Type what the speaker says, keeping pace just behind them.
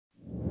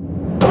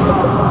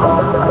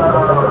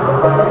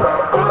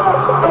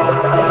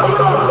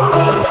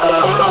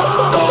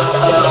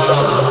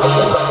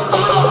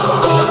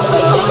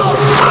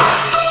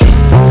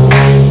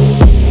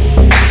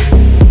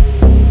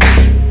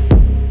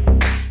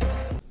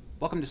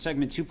Welcome to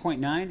segment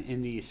 2.9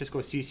 in the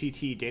Cisco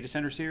CCT Data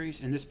Center series.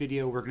 In this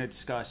video, we're going to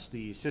discuss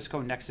the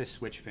Cisco Nexus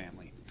switch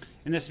family.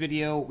 In this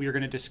video, we are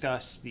going to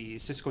discuss the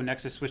Cisco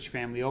Nexus switch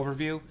family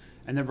overview,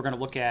 and then we're going to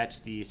look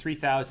at the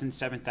 3000,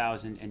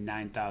 7000, and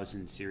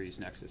 9000 series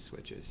Nexus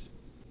switches.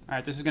 All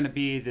right, this is going to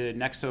be the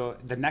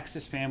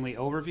Nexus family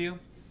overview.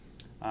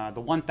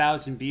 The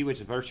 1000B, which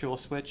is a virtual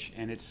switch,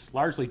 and it's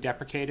largely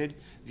deprecated.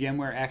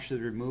 VMware actually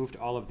removed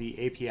all of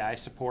the API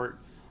support.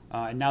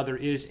 And now there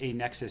is a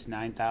Nexus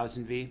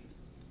 9000V,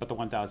 but the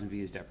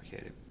 1000V is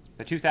deprecated.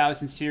 The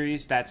 2000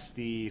 series, that's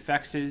the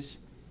FEXs.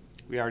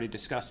 We already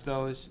discussed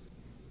those.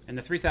 And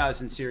the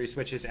 3000 series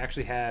switches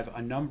actually have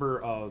a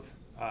number of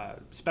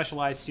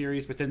specialized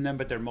series within them,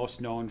 but they're most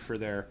known for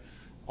their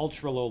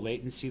ultra-low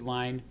latency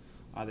line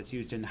that's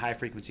used in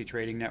high-frequency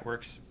trading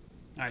networks.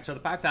 All right, so the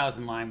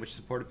 5000 line, which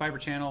supported fiber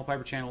channel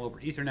over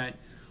Ethernet,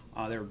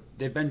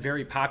 they've been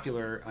very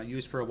popular,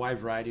 used for a wide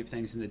variety of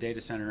things in the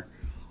data center,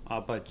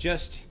 but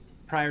just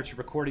prior to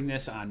recording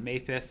this on May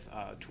 5th,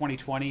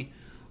 2020,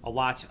 a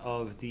lot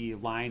of the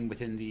line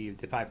within the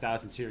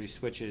 5000 series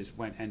switches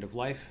went end of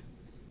life.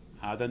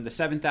 Then the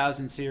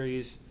 7000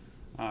 series,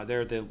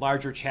 they're the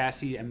larger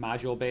chassis and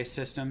module-based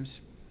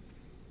systems.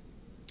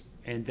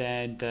 And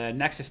then the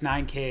Nexus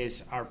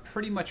 9Ks are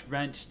pretty much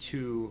meant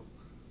to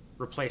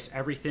replace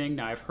everything.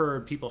 Now, I've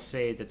heard people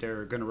say that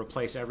they're going to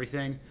replace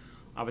everything,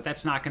 but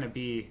that's not going to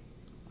be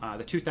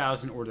the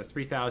 2000 or the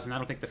 3000. I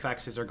don't think the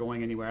FEXs are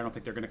going anywhere. I don't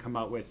think they're going to come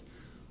out with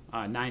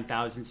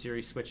 9000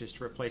 series switches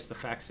to replace the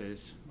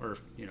FEXs, or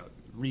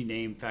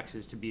rename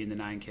FEXs to be in the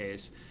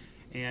 9Ks.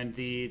 And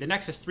the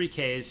Nexus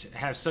 3Ks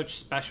have such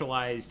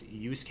specialized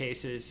use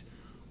cases.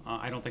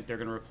 I don't think they're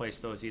going to replace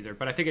those either.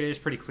 But I think it is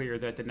pretty clear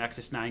that the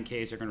Nexus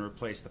 9Ks are going to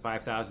replace the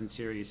 5000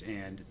 series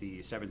and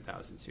the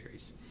 7000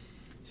 series.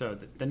 So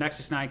the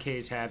Nexus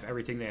 9Ks have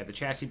everything. They have the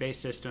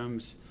chassis-based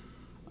systems.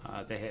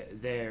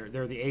 They're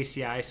the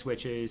ACI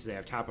switches. They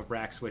have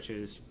top-of-rack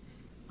switches.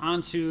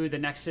 Onto the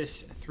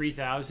Nexus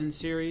 3000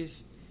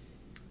 series.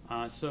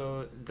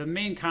 So the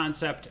main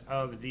concept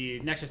of the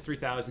Nexus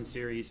 3000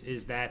 series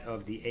is that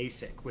of the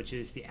ASIC, which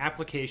is the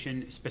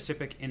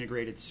Application-Specific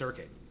Integrated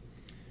Circuit.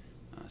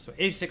 So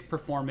ASIC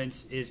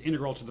performance is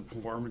integral to the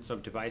performance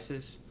of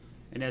devices.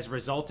 And as a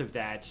result of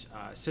that,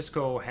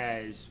 Cisco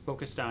has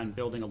focused on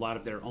building a lot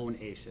of their own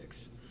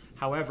ASICs.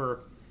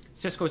 However,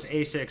 Cisco's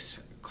ASICs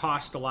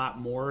cost a lot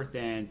more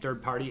than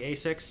third-party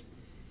ASICs.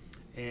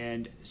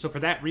 And so for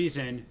that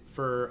reason,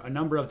 for a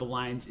number of the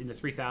lines in the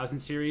 3000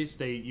 series,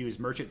 they use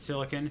merchant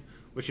silicon,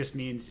 which just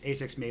means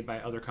ASICs made by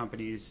other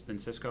companies than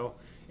Cisco,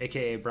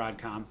 aka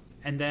Broadcom.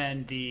 And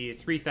then the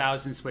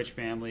 3000 switch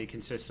family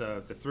consists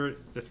of the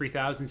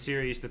 3000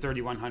 series, the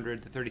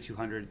 3100, the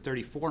 3200,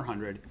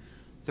 3400,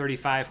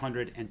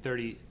 3500, and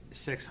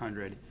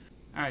 3600.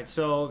 All right,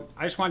 so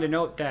I just wanted to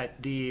note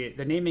that the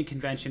naming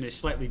convention is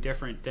slightly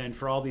different than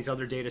for all these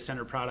other data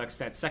center products.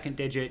 That second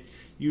digit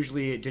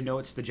usually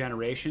denotes the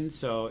generation.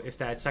 So if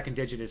that second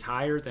digit is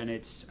higher, then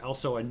it's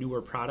also a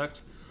newer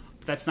product.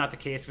 But that's not the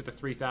case with the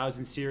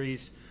 3000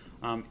 series.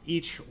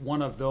 Each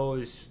one of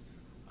those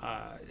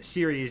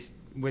series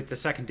with the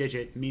second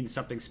digit means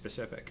something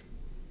specific.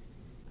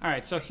 All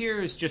right, so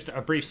here's just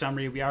a brief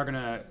summary. We are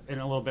gonna, in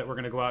a little bit, we're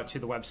gonna go out to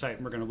the website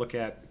and we're gonna look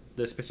at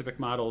the specific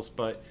models,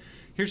 but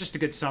here's just a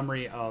good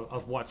summary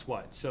of what's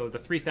what. So the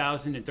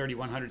 3000 and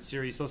 3100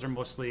 series, those are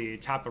mostly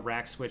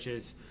top-of-rack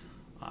switches.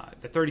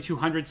 The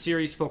 3200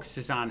 series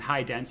focuses on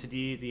high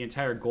density. The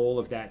entire goal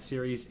of that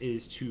series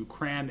is to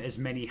cram as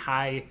many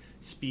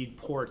high-speed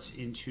ports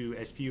into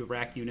as few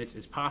rack units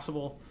as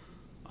possible.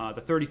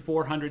 The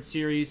 3400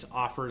 series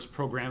offers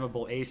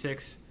programmable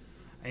ASICs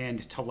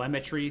and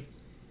telemetry.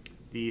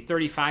 The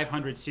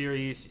 3500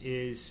 series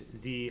is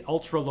the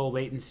ultra-low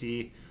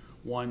latency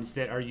ones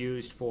that are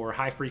used for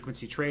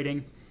high-frequency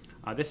trading.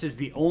 This is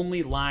the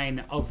only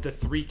line of the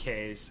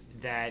 3Ks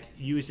that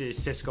uses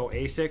Cisco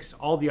ASICs.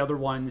 All the other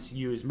ones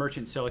use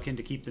merchant silicon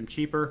to keep them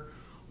cheaper.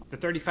 The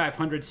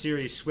 3500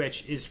 series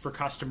switch is for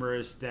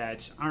customers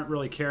that aren't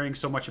really caring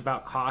so much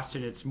about cost,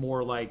 and it's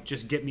more like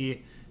just get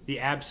me the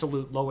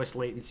absolute lowest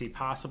latency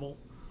possible.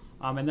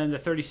 And then the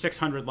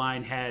 3600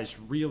 line has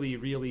really,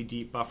 really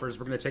deep buffers.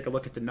 We're going to take a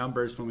look at the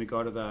numbers when we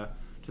go to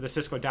the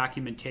Cisco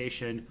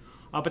documentation.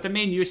 But the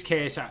main use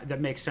case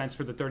that makes sense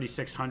for the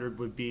 3600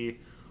 would be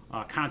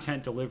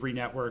content delivery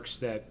networks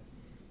that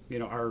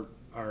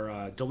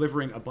are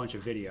delivering a bunch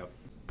of video.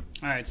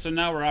 All right, so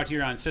now we're out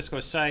here on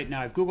Cisco's site.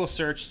 Now I've Google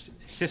searched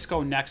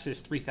Cisco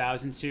Nexus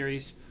 3000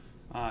 series,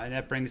 and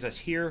that brings us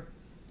here.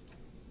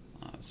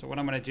 So what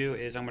I'm going to do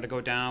is I'm going to go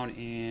down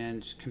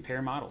and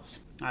compare models.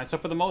 All right, so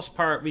for the most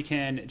part, we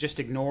can just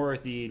ignore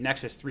the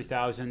Nexus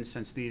 3000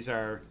 since these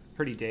are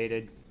pretty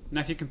dated. Now,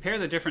 if you compare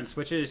the different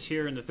switches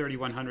here in the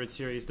 3100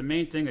 series, the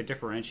main thing that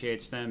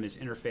differentiates them is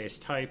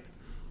interface type.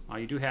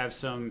 You do have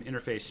some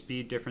interface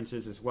speed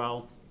differences as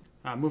well.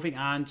 Moving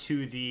on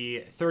to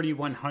the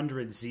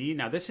 3100Z.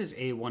 Now, this is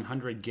a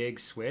 100 gig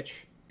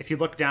switch. If you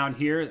look down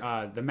here,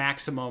 the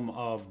maximum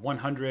of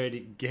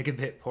 100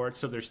 gigabit ports.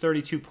 So there's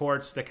 32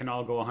 ports that can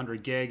all go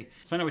 100 gig.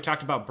 So I know we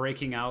talked about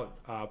breaking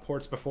out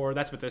ports before.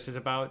 That's what this is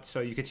about.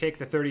 So you could take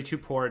the 32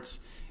 ports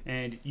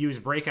and use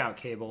breakout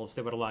cables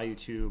that would allow you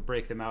to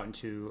break them out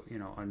into, you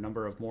know, a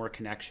number of more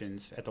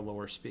connections at the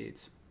lower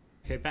speeds.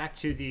 Okay, back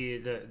to the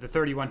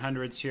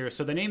 3100s here.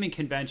 So the naming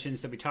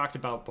conventions that we talked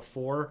about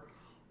before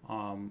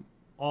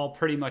all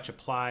pretty much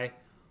apply.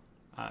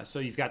 So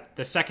you've got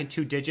the second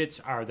two digits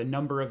are the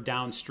number of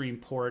downstream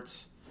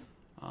ports,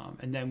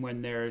 and then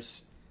when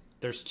there's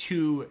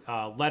two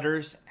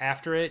letters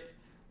after it,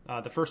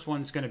 the first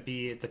one's going to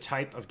be the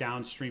type of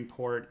downstream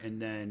port,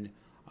 and then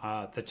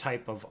the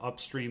type of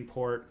upstream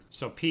port.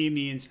 So P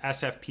means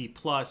SFP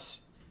plus,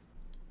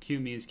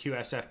 Q means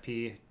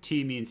QSFP,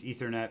 T means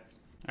Ethernet.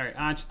 All right,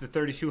 on to the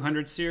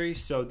 3200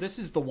 series. So this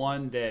is the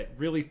one that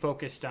really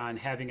focused on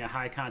having a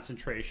high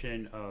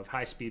concentration of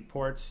high-speed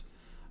ports.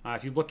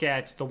 If you look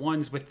at the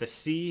ones with the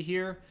C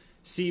here,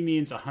 C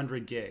means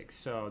 100 gigs.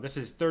 So this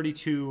is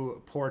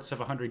 32 ports of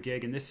 100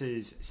 gig, and this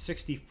is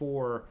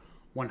 64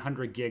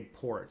 100 gig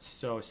ports.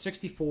 So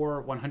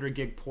 64 100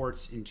 gig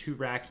ports in 2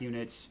 rack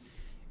units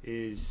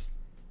is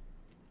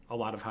a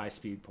lot of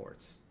high-speed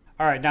ports.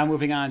 All right, now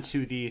moving on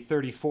to the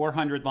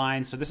 3400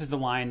 line. So this is the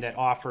line that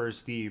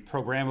offers the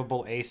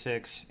programmable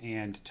ASICs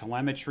and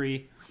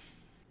telemetry.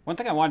 One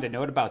thing I wanted to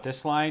note about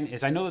this line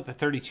is I know that the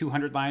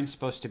 3200 line is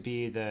supposed to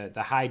be the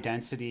high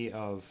density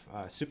of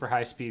super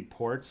high speed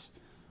ports,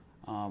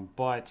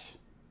 but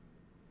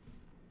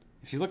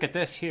if you look at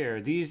this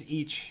here, these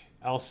each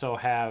also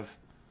have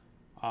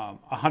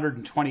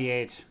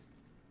 128,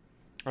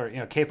 or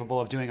capable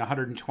of doing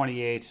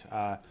 128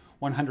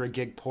 100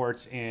 gig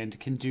ports, and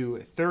can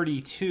do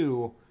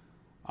 32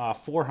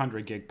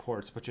 400 gig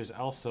ports, which is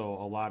also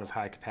a lot of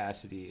high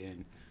capacity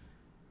and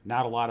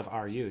not a lot of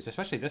RUs,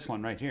 especially this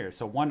one right here.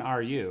 So one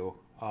RU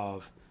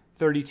of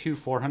 32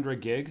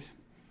 400 gigs,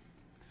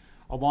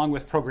 along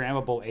with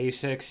programmable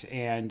ASICs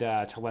and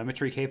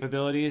telemetry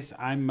capabilities.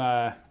 I'm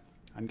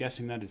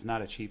guessing that is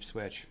not a cheap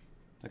switch.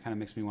 That kind of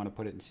makes me want to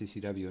put it in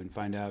CCW and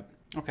find out.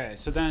 Okay,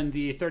 so then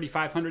the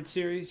 3500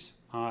 series.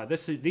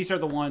 These are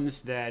the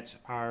ones that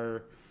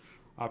are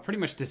pretty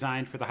much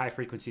designed for the high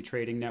frequency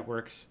trading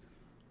networks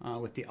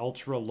with the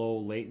ultra low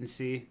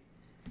latency.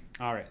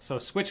 All right, so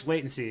switch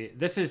latency.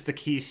 This is the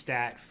key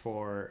stat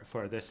for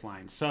this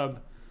line.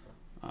 Sub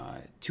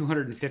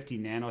 250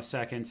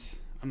 nanoseconds.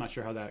 I'm not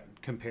sure how that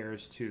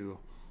compares to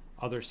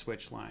other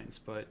switch lines,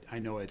 but I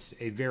know it's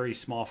a very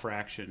small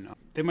fraction.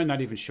 They might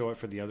not even show it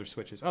for the other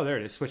switches. Oh, there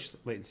it is, switch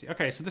latency.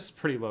 Okay, so this is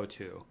pretty low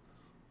too,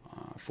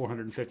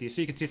 450.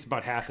 So you can see it's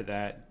about half of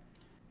that.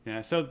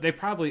 Yeah, so they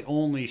probably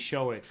only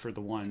show it for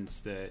the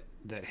ones that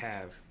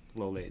have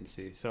low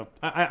latency. So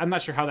I'm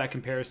not sure how that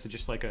compares to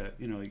just like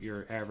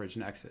your average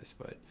Nexus,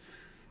 but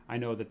I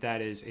know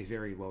that is a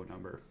very low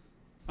number.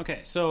 Okay,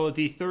 so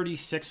the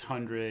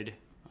 3600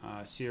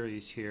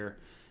 series here,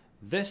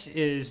 this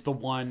is the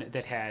one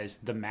that has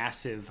the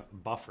massive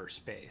buffer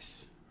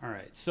space. All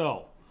right,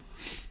 so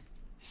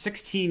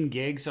 16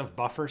 gigs of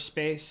buffer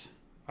space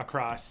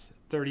across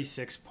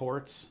 36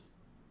 ports.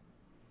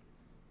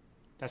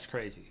 That's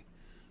crazy.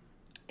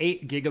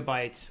 8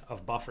 gigabytes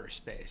of buffer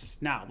space.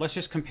 Now, let's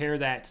just compare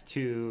that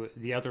to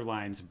the other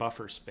line's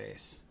buffer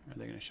space. Are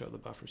they going to show the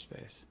buffer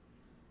space?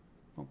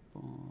 Boom,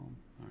 boom.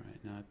 All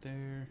right, not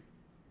there.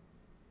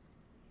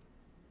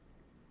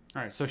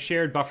 All right, so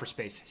shared buffer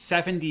space,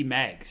 70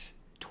 megs,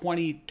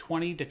 20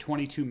 to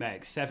 22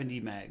 megs,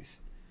 70 megs.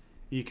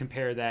 You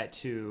compare that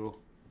to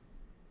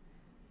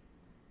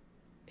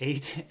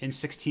 8 and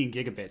 16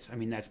 gigabits. I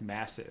mean, that's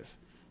massive.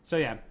 So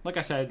yeah, like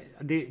I said,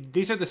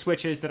 these are the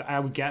switches that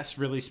I would guess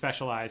really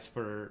specialize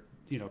for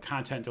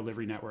content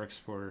delivery networks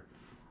for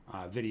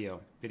video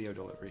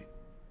delivery.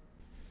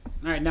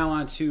 All right, now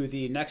on to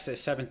the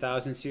Nexus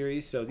 7000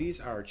 series. So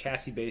these are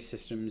chassis-based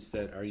systems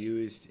that are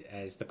used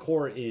as the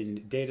core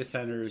in data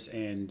centers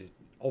and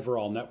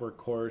overall network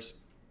cores.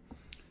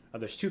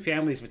 There's 2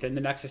 families within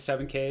the Nexus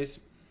 7Ks.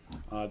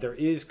 There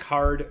is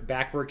card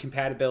backward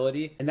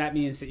compatibility, and that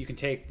means that you can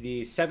take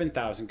the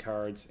 7000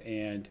 cards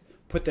and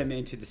put them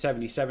into the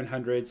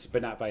 7700s,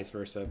 but not vice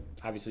versa.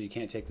 Obviously, you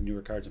can't take the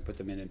newer cards and put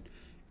them in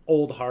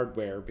old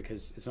hardware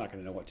because it's not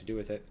going to know what to do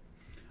with it.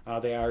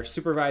 They are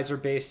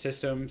supervisor-based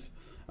systems.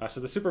 So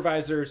the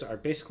supervisors are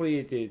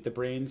basically the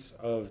brains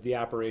of the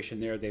operation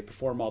there. They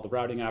perform all the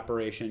routing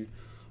operation.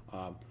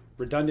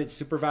 Redundant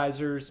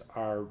supervisors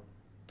are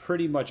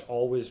pretty much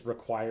always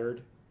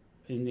required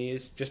in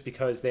these just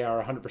because they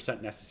are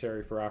 100%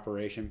 necessary for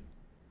operation.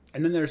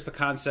 And then there's the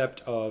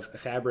concept of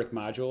fabric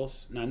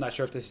modules. Now, I'm not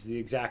sure if this is the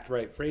exact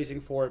right phrasing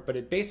for it, but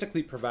it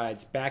basically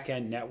provides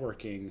back-end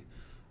networking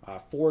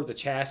for the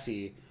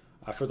chassis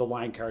for the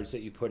line cards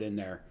that you put in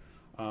there.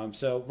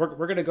 So we're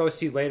going to go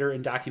see later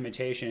in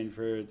documentation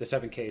for the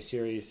 7K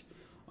series.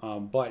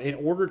 But in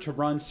order to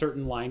run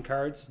certain line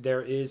cards,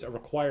 there is a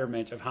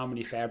requirement of how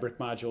many fabric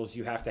modules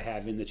you have to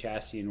have in the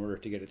chassis in order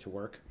to get it to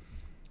work.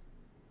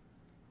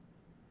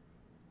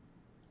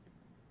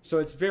 So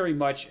it's very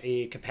much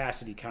a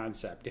capacity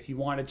concept. If you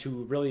wanted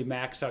to really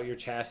max out your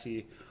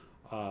chassis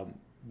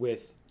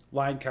with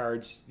line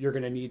cards, you're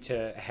going to need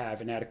to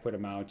have an adequate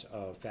amount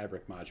of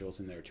fabric modules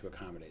in there to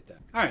accommodate that.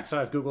 All right, so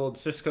I've Googled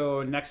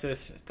Cisco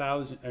Nexus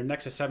 1000 or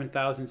Nexus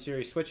 7000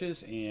 series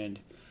switches, and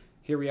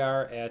here we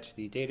are at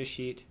the data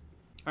sheet.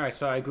 All right,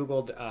 so I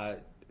Googled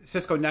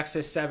Cisco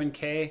Nexus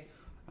 7K.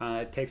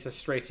 It takes us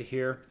straight to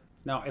here.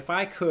 Now, if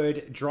I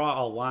could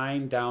draw a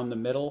line down the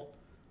middle,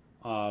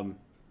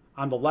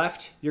 on the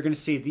left, you're going to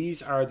see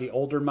these are the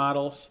older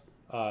models,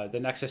 the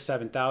Nexus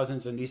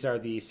 7000s, and these are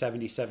the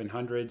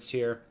 7700s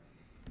here.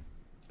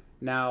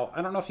 Now,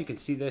 I don't know if you can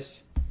see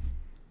this.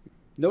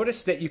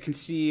 Notice that you can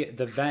see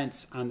the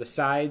vents on the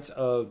sides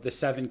of the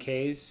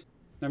 7Ks.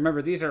 Now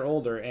remember, these are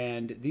older,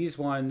 and these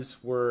ones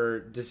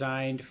were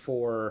designed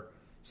for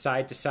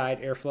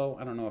side-to-side airflow.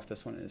 I don't know if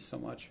this one is so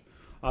much.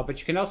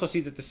 But you can also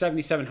see that the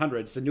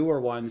 7700s, the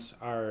newer ones,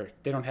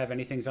 they don't have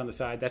anything on the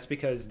side. That's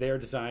because they're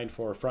designed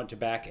for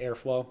front-to-back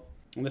airflow.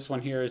 And this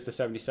one here is the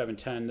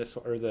 7710,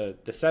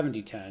 the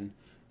 7010.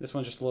 This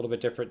one's just a little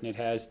bit different, and it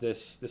has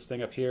this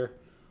thing up here.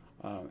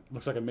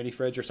 Looks like a mini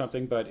fridge or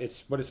something, but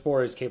what it's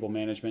for is cable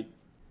management.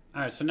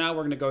 All right, so now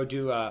we're going to go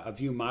do a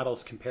view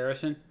models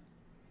comparison.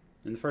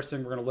 And the first thing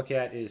we're going to look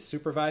at is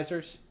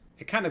supervisors.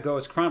 It kind of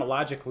goes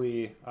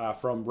chronologically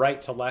from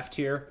right to left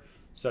here.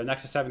 So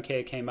Nexus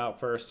 7K came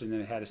out first, and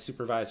then it had a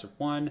Supervisor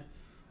 1.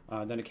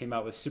 Then it came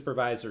out with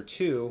Supervisor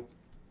 2,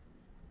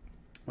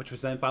 which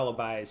was then followed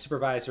by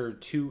Supervisor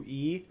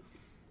 2E.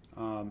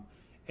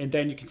 And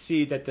then you can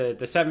see that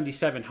the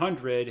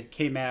 7700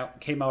 came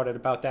out at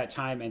about that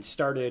time and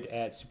started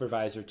at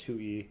Supervisor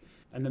 2E.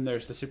 And then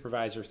there's the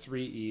Supervisor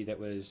 3E that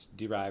was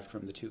derived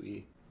from the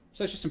 2E.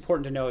 So it's just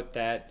important to note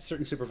that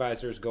certain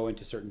supervisors go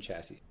into certain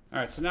chassis. All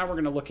right, so now we're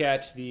going to look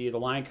at the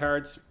line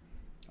cards.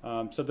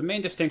 So the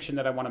main distinction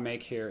that I want to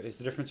make here is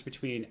the difference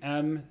between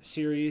M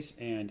series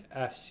and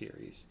F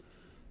series.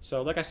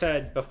 So like I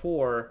said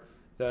before,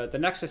 the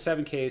Nexus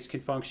 7Ks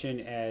can function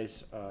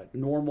as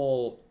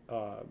normal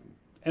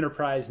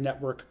enterprise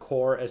network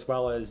core as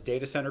well as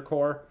data center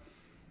core.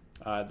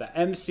 The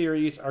M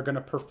series are going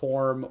to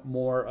perform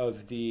more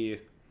of the,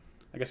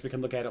 I guess we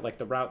can look at it like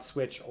the route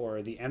switch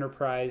or the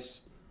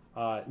enterprise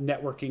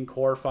networking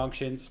core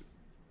functions.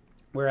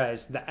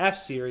 Whereas the F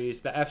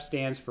series, the F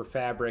stands for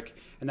fabric,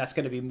 and that's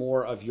going to be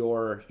more of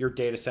your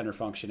data center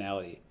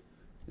functionality.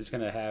 It's going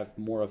to have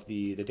more of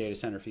the data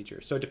center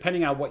features. So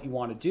depending on what you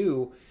want to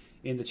do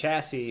in the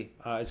chassis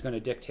is going to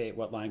dictate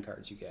what line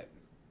cards you get.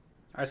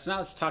 All right, so now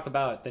let's talk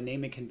about the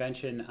naming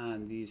convention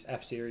on these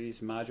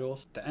F-series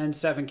modules. The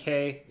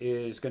N7K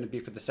is going to be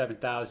for the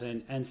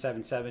 7000,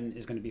 N77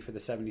 is going to be for the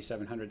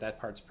 7700. That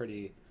part's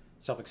pretty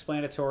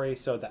self-explanatory.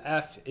 So the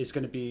F is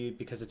going to be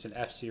because it's an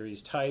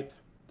F-series type.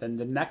 Then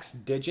the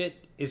next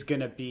digit is going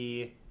to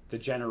be the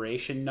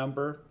generation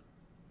number.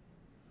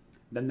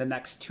 Then the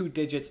next two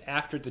digits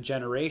after the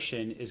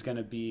generation is going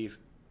to be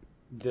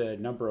the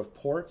number of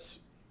ports.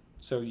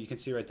 So you can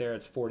see right there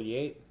it's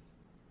 48.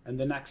 And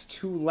the next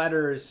two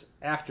letters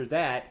after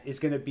that is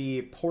going to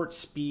be port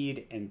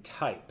speed and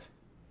type.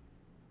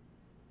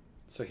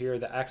 So here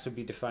the X would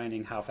be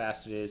defining how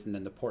fast it is, and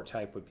then the port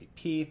type would be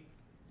P,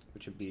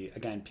 which would be,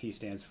 again, P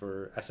stands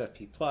for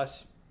SFP+.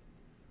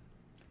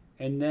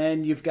 And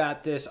then you've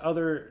got this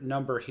other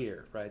number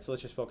here, right? So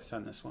let's just focus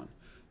on this one.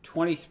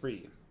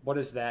 23. What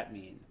does that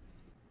mean?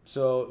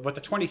 So what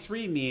the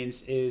 23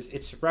 means is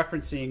it's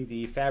referencing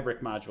the fabric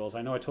modules.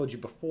 I know I told you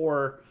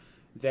before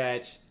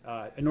that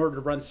in order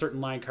to run certain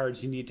line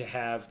cards, you need to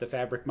have the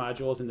fabric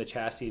modules in the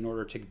chassis in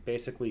order to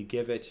basically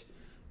give it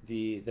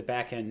the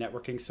back-end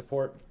networking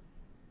support.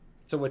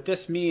 So what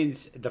this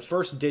means, the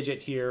first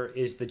digit here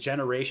is the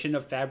generation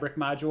of fabric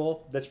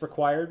module that's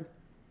required.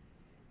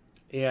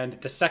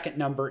 And the second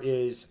number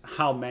is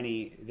how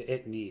many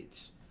it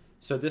needs.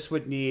 So this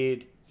would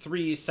need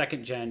 3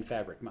 second-gen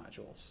fabric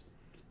modules.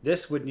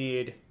 This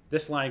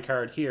line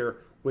card here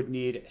would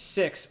need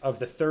 6 of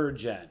the 3rd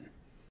gen.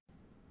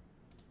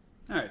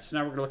 All right, so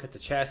now we're going to look at the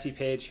chassis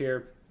page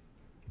here.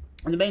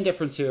 And the main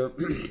difference here,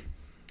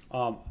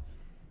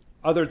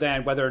 other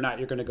than whether or not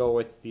you're going to go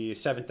with the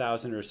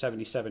 7000 or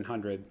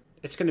 7700,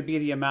 it's going to be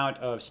the amount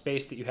of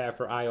space that you have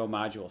for I/O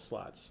module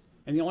slots.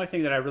 And the only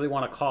thing that I really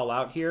want to call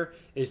out here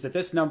is that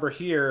this number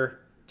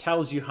here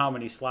tells you how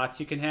many slots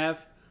you can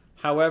have.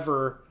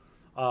 However,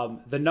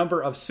 the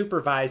number of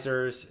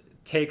supervisors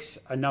takes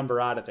a number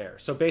out of there.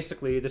 So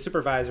basically, the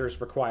supervisors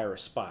require a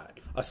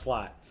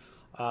slot.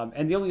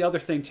 And the only other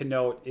thing to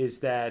note is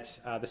that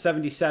the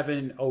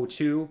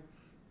 7702,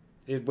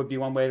 it would be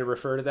one way to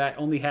refer to that,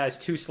 only has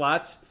 2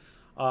 slots,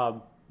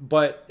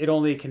 but it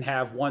only can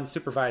have 1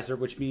 supervisor,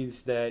 which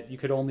means that you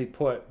could only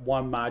put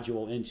 1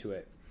 module into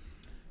it.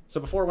 So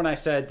before, when I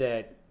said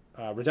that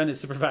redundant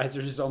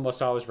supervisors is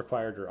almost always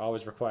required or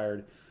always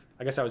required,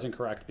 I guess I was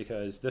incorrect,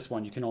 because this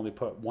one you can only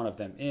put 1 of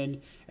them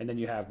in, and then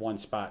you have 1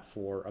 spot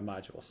for a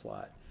module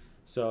slot.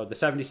 So the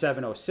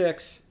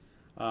 7706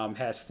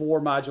 has 4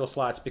 module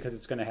slots because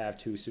it's going to have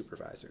 2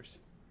 supervisors.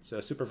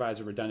 So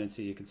supervisor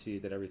redundancy, you can see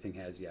that everything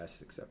has yes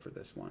except for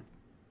this one.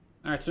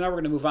 All right, so now we're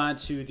going to move on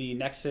to the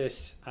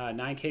Nexus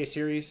 9K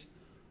series.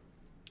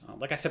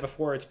 Like I said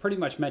before, it's pretty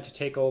much meant to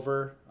take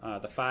over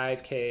the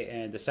 5K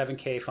and the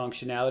 7K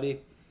functionality.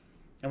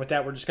 And with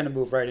that, we're just going to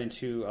move right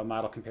into a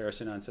model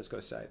comparison on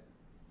Cisco's site.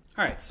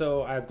 All right,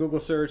 so I've Google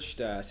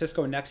searched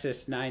Cisco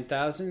Nexus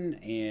 9000,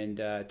 and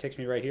it takes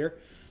me right here.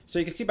 So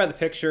you can see by the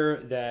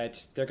picture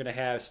that they're going to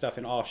have stuff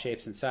in all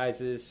shapes and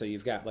sizes. So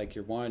you've got like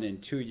your 1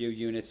 and 2U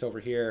units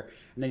over here,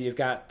 and then you've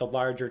got the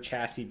larger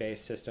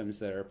chassis-based systems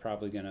that are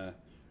probably going to,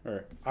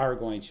 or are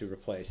going to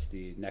replace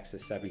the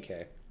Nexus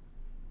 7K.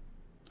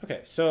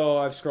 Okay, so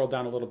I've scrolled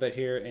down a little bit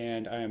here,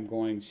 and I'm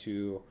going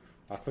to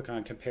click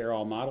on Compare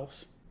All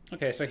Models.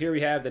 Okay, so here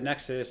we have the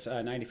Nexus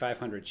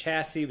 9500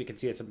 chassis. We can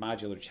see it's a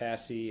modular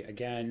chassis.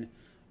 Again,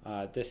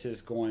 this is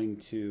going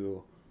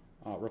to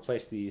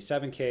replace the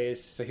 7Ks.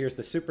 So here's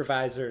the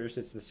Supervisors.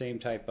 It's the same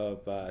type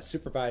of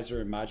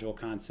supervisor and module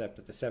concept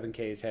that the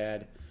 7Ks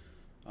had.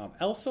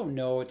 Also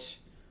note,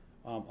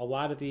 a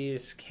lot of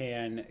these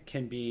can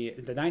be,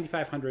 the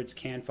 9500s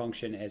can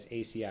function as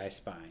ACI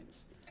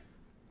spines.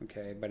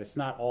 Okay, but it's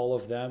not all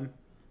of them.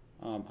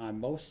 On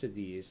most of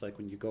these, like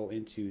when you go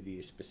into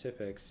the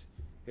specifics,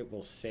 it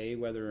will say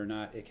whether or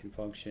not it can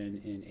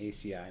function in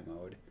ACI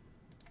mode.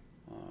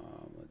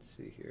 Let's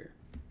see here.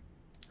 All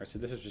right, so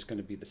this is just going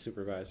to be the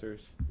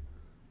supervisors.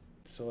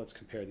 So let's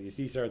compare these.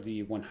 These are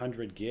the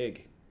 100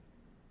 gig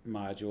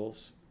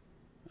modules.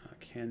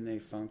 Can they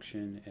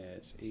function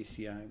as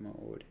ACI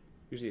mode?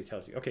 Usually it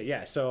tells you. Okay,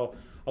 yeah, so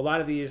a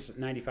lot of these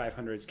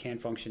 9500s can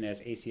function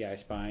as ACI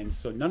spines.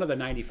 So none of the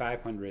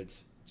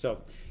 9500s. So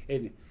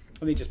let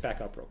me just back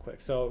up real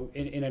quick. So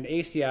in an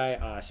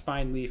ACI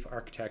spine leaf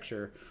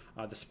architecture,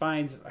 the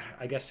spines,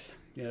 I guess,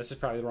 this is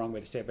probably the wrong way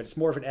to say it, but it's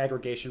more of an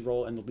aggregation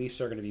role, and the leafs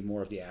are going to be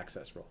more of the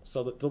access role.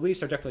 So the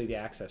leafs are definitely the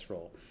access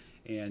role.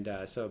 And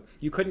so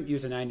you couldn't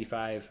use a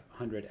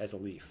 9500 as a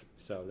leaf.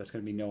 So that's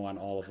going to be no on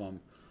all of them.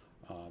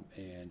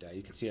 And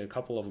you can see a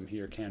couple of them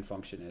here can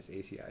function as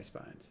ACI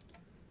spines.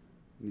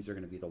 And these are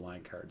going to be the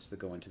line cards that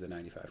go into the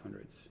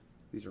 9500s.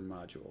 These are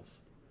modules.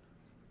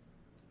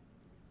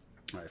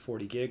 All right,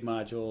 40 gig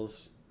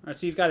modules. All right,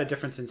 so you've got a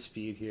difference in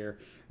speed here.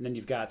 And then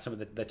you've got some of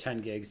the 10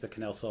 gigs that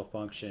can also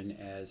function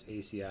as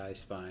ACI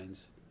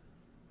spines.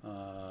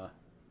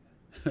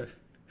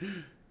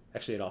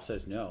 Actually, it all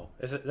says no.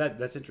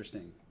 That's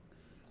interesting.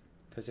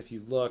 Because if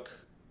you look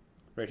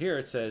right here,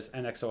 it says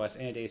NXOS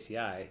and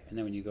ACI. And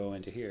then when you go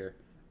into here,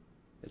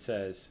 it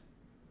says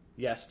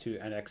yes to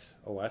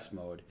NXOS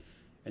mode,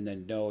 and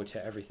then no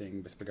to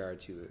everything with regard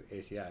to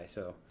ACI.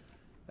 So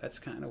that's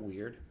kind of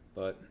weird,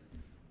 but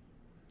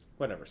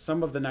whatever.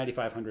 Some of the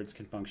 9500s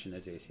can function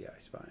as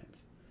ACI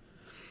spines.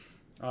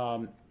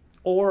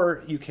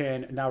 Or you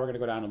can, now we're going to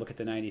go down and look at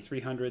the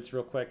 9300s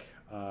real quick.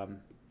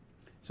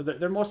 So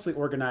they're mostly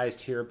organized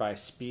here by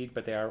speed,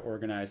 but they are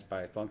organized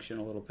by function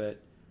a little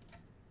bit.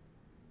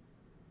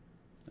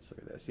 Let's look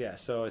at this. Yeah,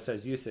 so it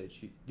says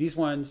usage. These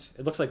ones,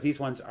 it looks like these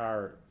ones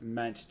are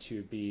meant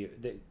to be,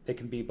 they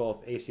can be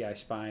both ACI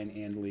spine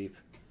and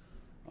leaf.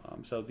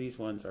 So these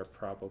ones are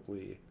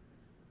probably,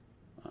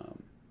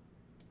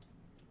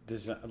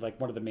 like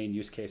one of the main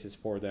use cases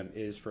for them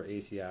is for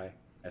ACI.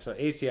 So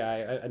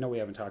ACI, I know we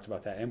haven't talked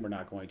about that, and we're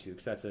not going to,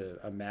 because that's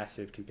a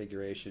massive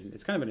configuration.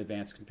 It's kind of an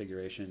advanced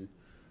configuration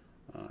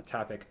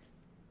topic.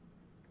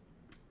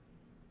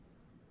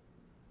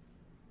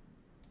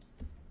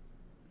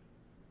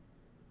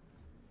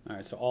 All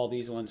right, so all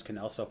these ones can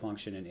also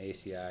function in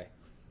ACI.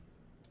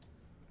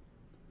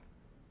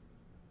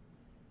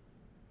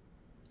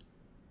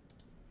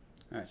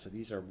 All right, so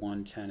these are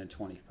 1, 10, and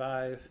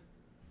 25.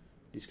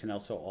 These can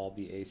also all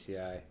be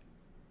ACI.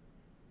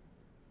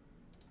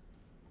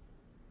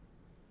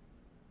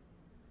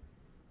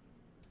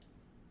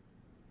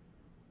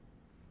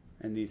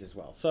 And these as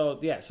well. So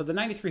yeah, so the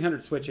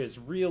 9300 switches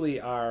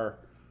really are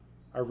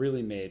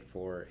really made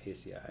for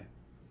ACI.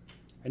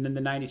 And then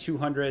the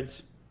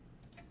 9200s,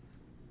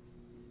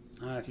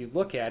 if you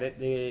look at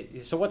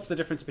it, so what's the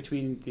difference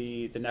between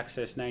the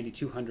Nexus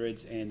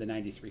 9200s and the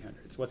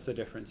 9300s? What's the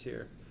difference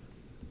here?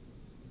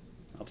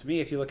 Well, to me,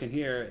 if you look in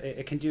here,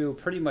 it can do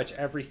pretty much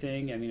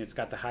everything. I mean, it's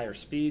got the higher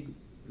speed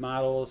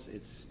models.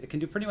 It can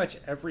do pretty much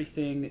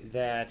everything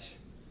that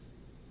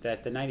the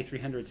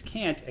 9300s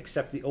can't,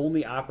 except the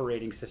only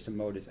operating system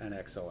mode is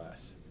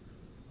NXOS,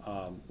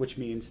 which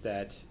means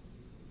that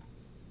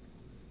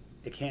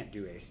it can't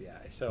do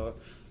ACI. So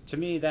to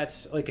me,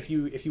 that's like if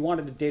you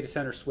wanted a data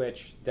center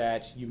switch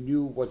that you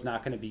knew was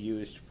not going to be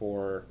used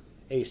for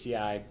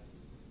ACI,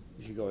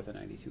 you could go with a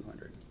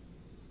 9200.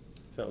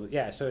 So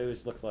yeah, so it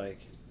was looked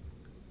like.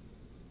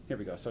 Here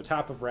we go. So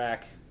top of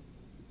rack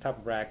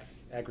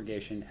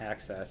aggregation,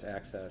 access,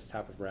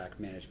 top of rack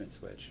management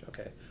switch.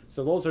 Okay,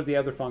 so those are the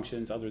other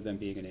functions other than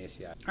being an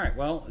ACI. All right,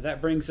 well,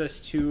 that brings us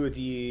to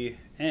the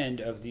end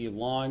of the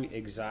long,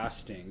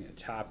 exhausting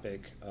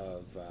topic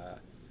of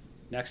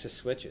Nexus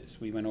switches.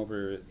 We went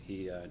over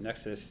the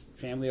Nexus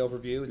family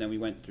overview, and then we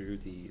went through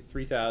the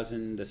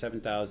 3000, the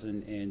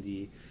 7000, and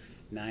the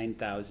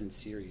 9000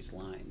 series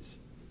lines.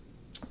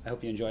 I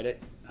hope you enjoyed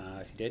it.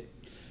 If you did,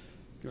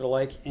 Give it a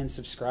like and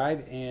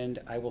subscribe, and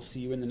I will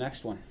see you in the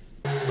next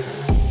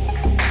one.